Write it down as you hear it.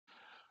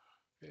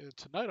And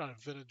tonight on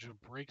Vintage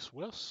Breaks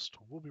West,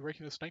 we'll be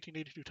ranking this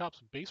 1982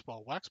 Topps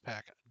Baseball Wax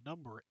Pack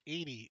number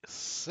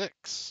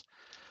 86.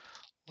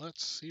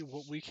 Let's see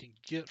what we can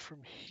get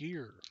from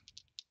here.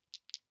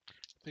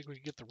 Think we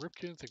can get the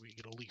Ripken? Think we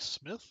can get a Lee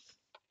Smith?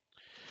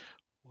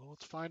 Well,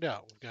 let's find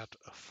out. We've got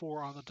a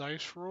 4 on the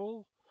dice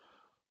roll.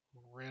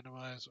 We'll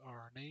randomize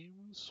our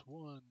names.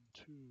 1,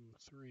 2,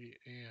 3,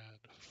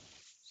 and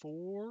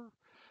 4.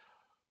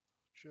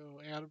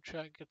 Joe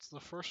Adamchak gets the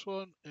first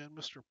one, and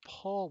Mr.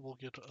 Paul will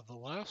get the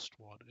last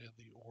one in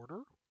the order.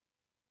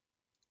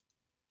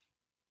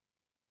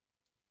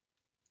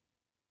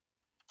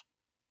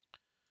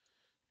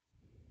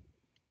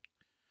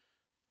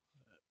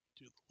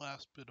 Do the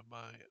last bit of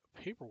my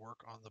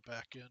paperwork on the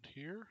back end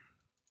here.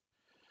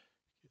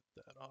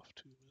 Get that off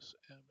to Miss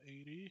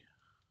M80.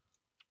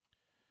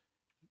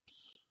 Oops.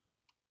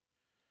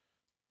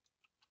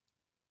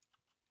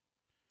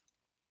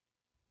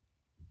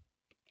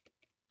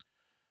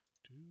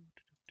 Do, do,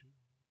 do, do.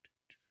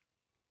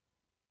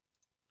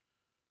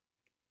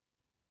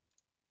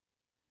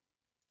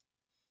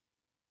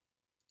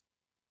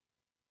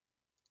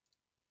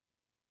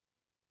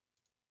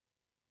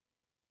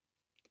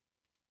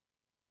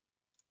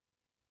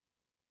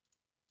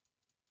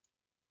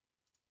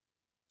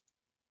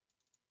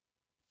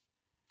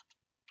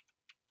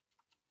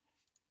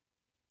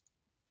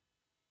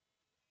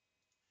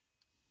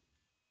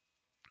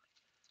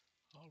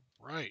 All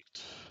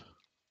right.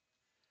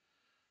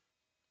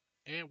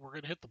 And we're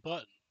gonna hit the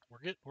button.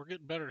 We're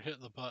getting better at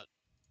hitting the button.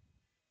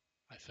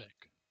 I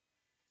think.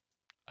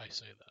 I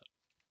say that.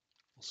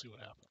 We'll see what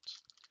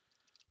happens.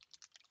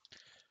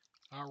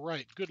 All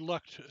right. Good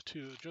luck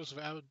to Joseph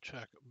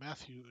Adamchak,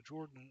 Matthew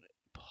Jordan,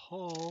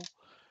 Paul,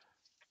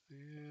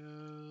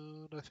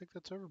 and I think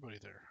that's everybody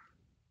there.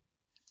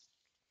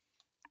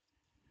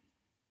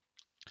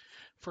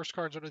 First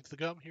card's underneath the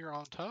gum here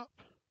on top.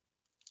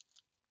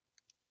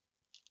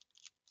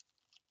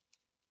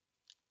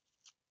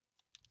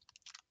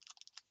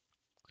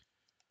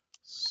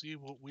 See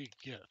what we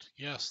get.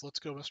 Yes, let's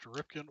go Mr.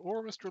 Ripken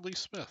or Mr. Lee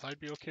Smith. I'd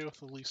be okay with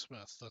the Lee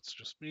Smith. That's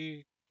just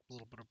me. A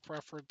little bit of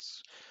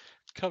preference.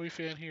 Cubby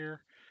fan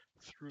here,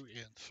 through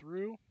and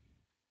through.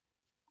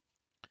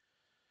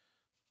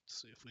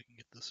 Let's see if we can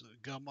get this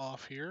gum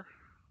off here.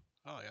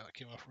 Oh yeah, that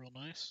came off real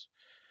nice.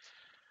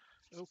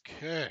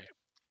 Okay,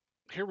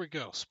 here we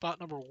go. Spot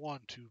number 1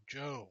 to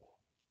Joe.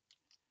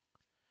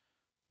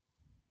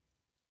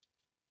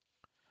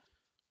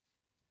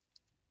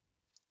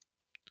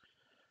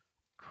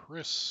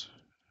 Chris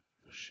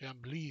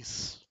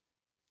Chambliss.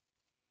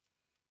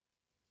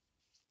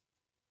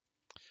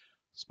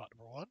 Spot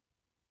number 1.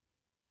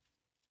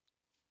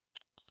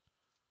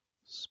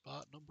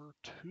 Spot number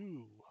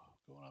 2.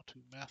 Going out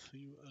to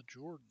Matthew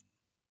Jordan.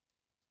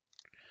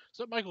 Is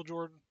that Michael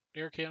Jordan,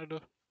 Air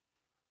Canada?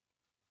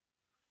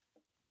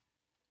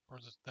 Or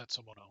is that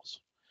someone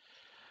else?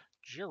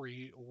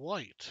 Jerry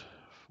White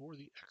for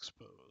the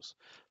Expos.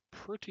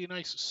 Pretty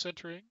nice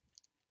centering.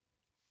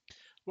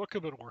 What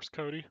could have been worse,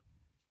 Cody?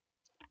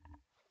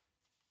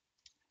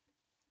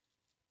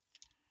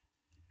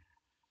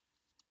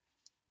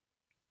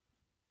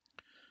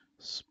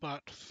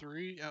 Spot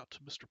 3 out to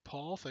Mr.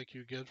 Paul. Thank you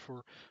again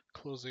for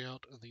closing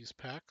out these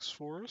packs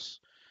for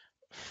us.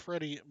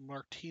 Freddie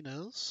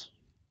Martinez.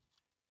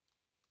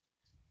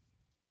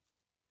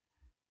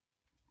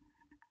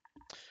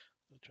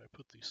 Which I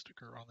put the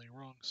sticker on the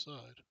wrong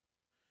side.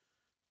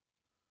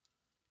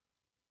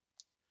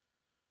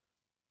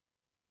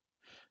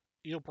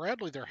 You know,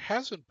 Bradley, there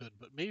hasn't been,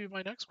 but maybe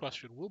my next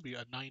question will be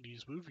a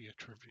 90s movie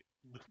trivia.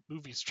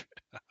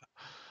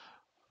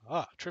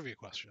 Trivia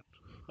question.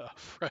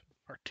 Fred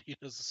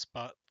Martinez,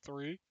 spot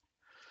 3.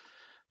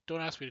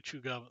 Don't ask me to chew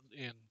gum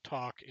and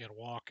talk and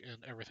walk and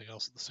everything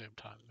else at the same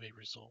time. It may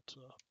result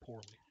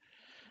poorly.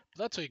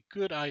 But that's a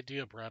good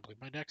idea, Bradley.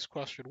 My next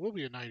question will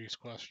be a 90s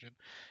question,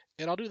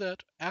 and I'll do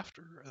that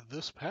after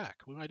this pack.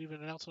 We might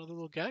even announce another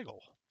little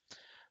gaggle.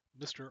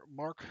 Mr.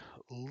 Mark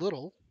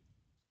Little,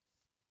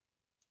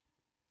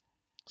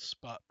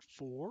 spot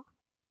 4.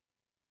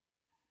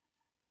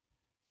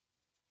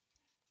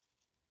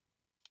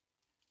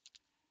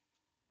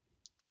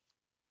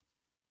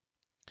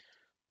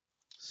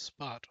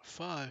 Spot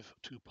 5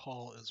 to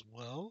Paul as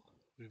well.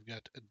 We've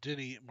got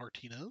Denny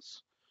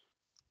Martinez.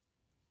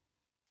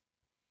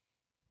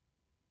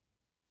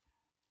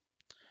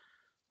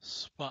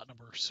 Spot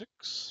number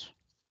 6.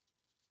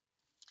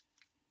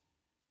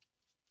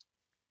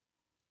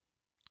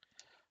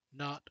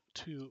 Not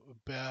too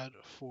bad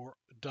for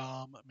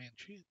Dom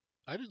Mancini.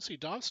 I didn't see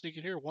Dom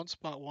sneaking here. One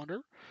spot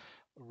wonder.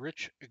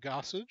 Rich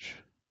Gossage.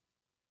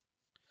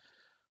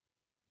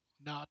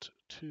 Not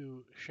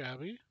too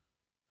shabby.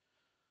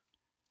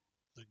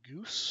 The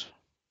Goose.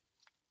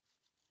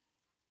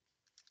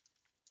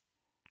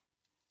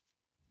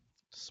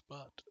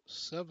 Spot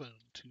 7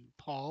 to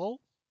Paul.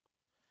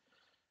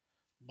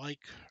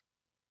 Mike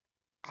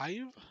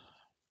Ive.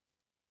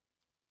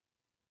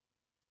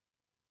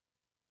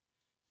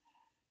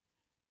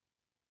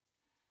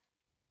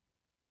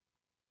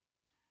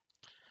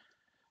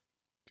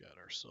 Got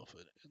ourselves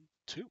an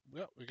Two.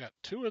 Well, we got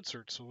two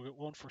inserts, so we got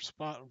one for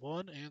spot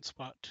 1 and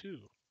spot 2.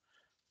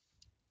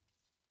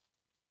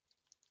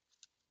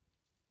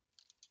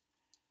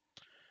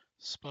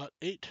 Spot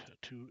 8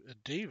 to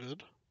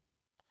David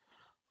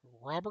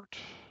Robert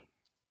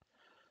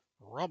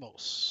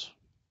Ramos.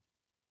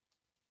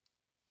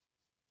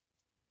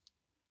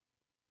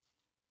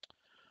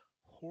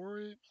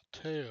 Jorge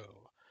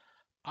Mateo.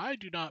 I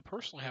do not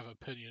personally have an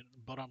opinion,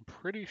 but I'm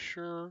pretty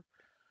sure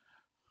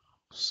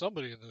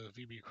somebody in the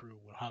VB crew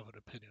will have an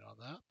opinion on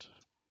that.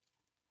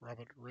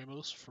 Robert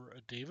Ramos for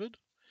a David.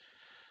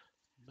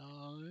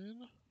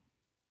 9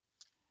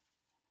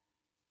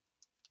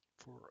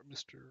 for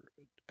Mr.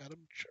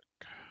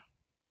 Adamchuk.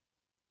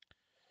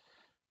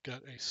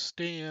 Got a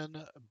Stan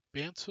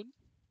Banson.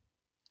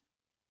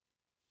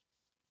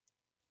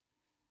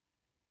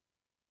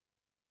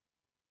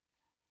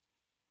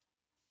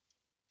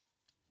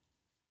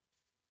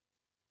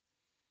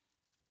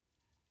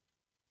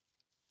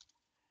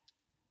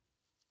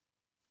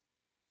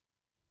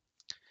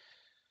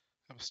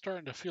 I'm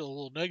starting to feel a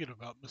little negative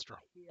about Mr.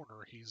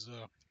 Horner. He's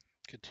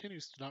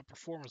continues to not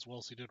perform as well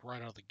as he did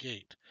right out of the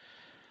gate.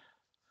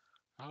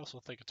 I also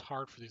think it's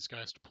hard for these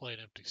guys to play in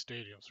empty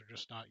stadiums. They're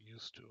just not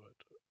used to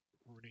it.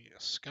 Rudy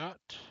Scott.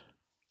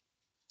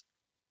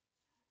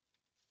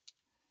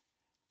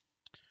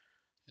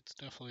 It's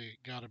definitely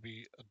got to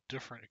be a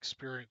different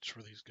experience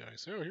for these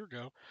guys. Oh, here we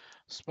go.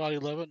 Spot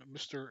 11,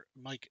 Mr.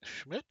 Mike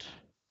Schmidt.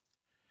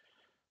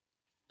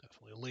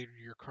 Definitely a later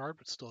year card,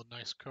 but still a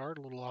nice card.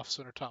 A little off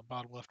center, top,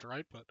 bottom, left,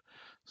 right, but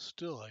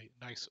still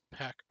a nice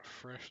pack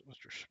fresh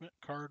Mr. Schmidt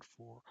card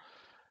for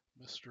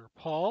Mr.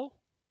 Paul.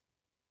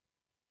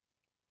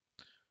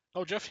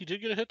 Oh, Jeff, you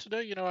did get a hit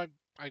today? You know,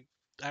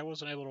 I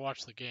wasn't able to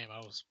watch the game. I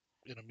was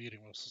in a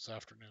meeting most this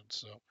afternoon,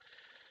 so.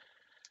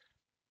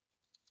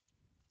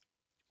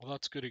 Well,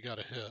 that's good he got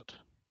a hit.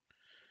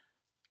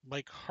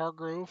 Mike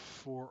Hargrove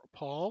for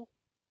Paul.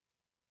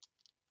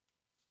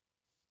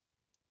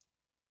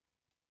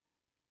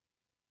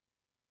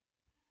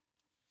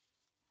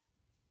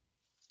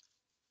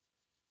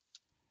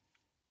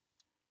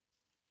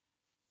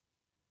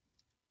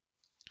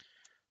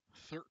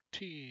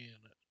 $13.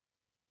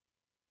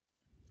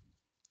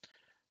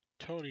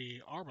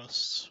 Tony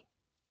Armas.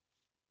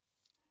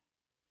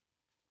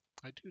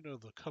 I do know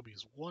the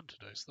Cubbies won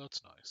today, so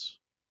that's nice.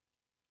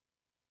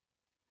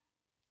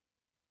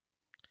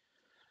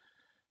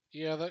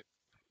 Yeah,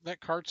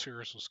 that card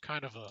series was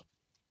kind of a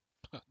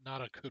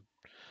not a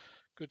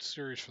good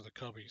series for the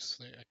Cubbies.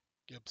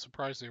 I'm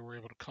surprised they were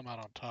able to come out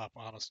on top.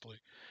 Honestly,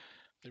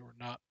 they were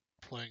not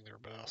playing their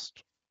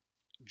best.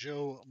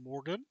 Joe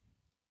Morgan,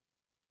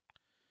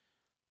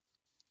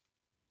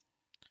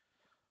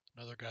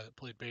 another guy that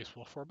played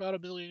baseball for about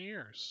 1,000,000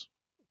 years.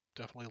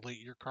 Definitely a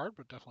late year card,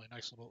 but definitely a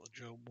nice little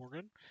Joe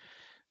Morgan.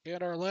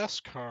 And our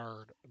last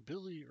card,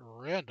 Billy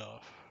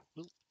Randolph.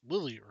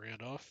 Lily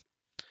Randolph.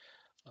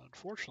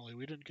 Unfortunately,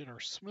 we didn't get our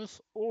Smith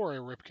or a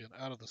Ripken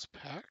out of this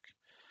pack,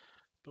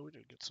 but we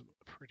did get some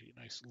pretty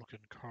nice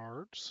looking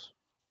cards.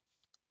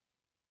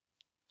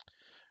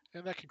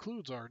 And that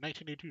concludes our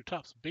 1982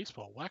 Topps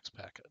Baseball Wax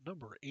Pack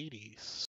number 80.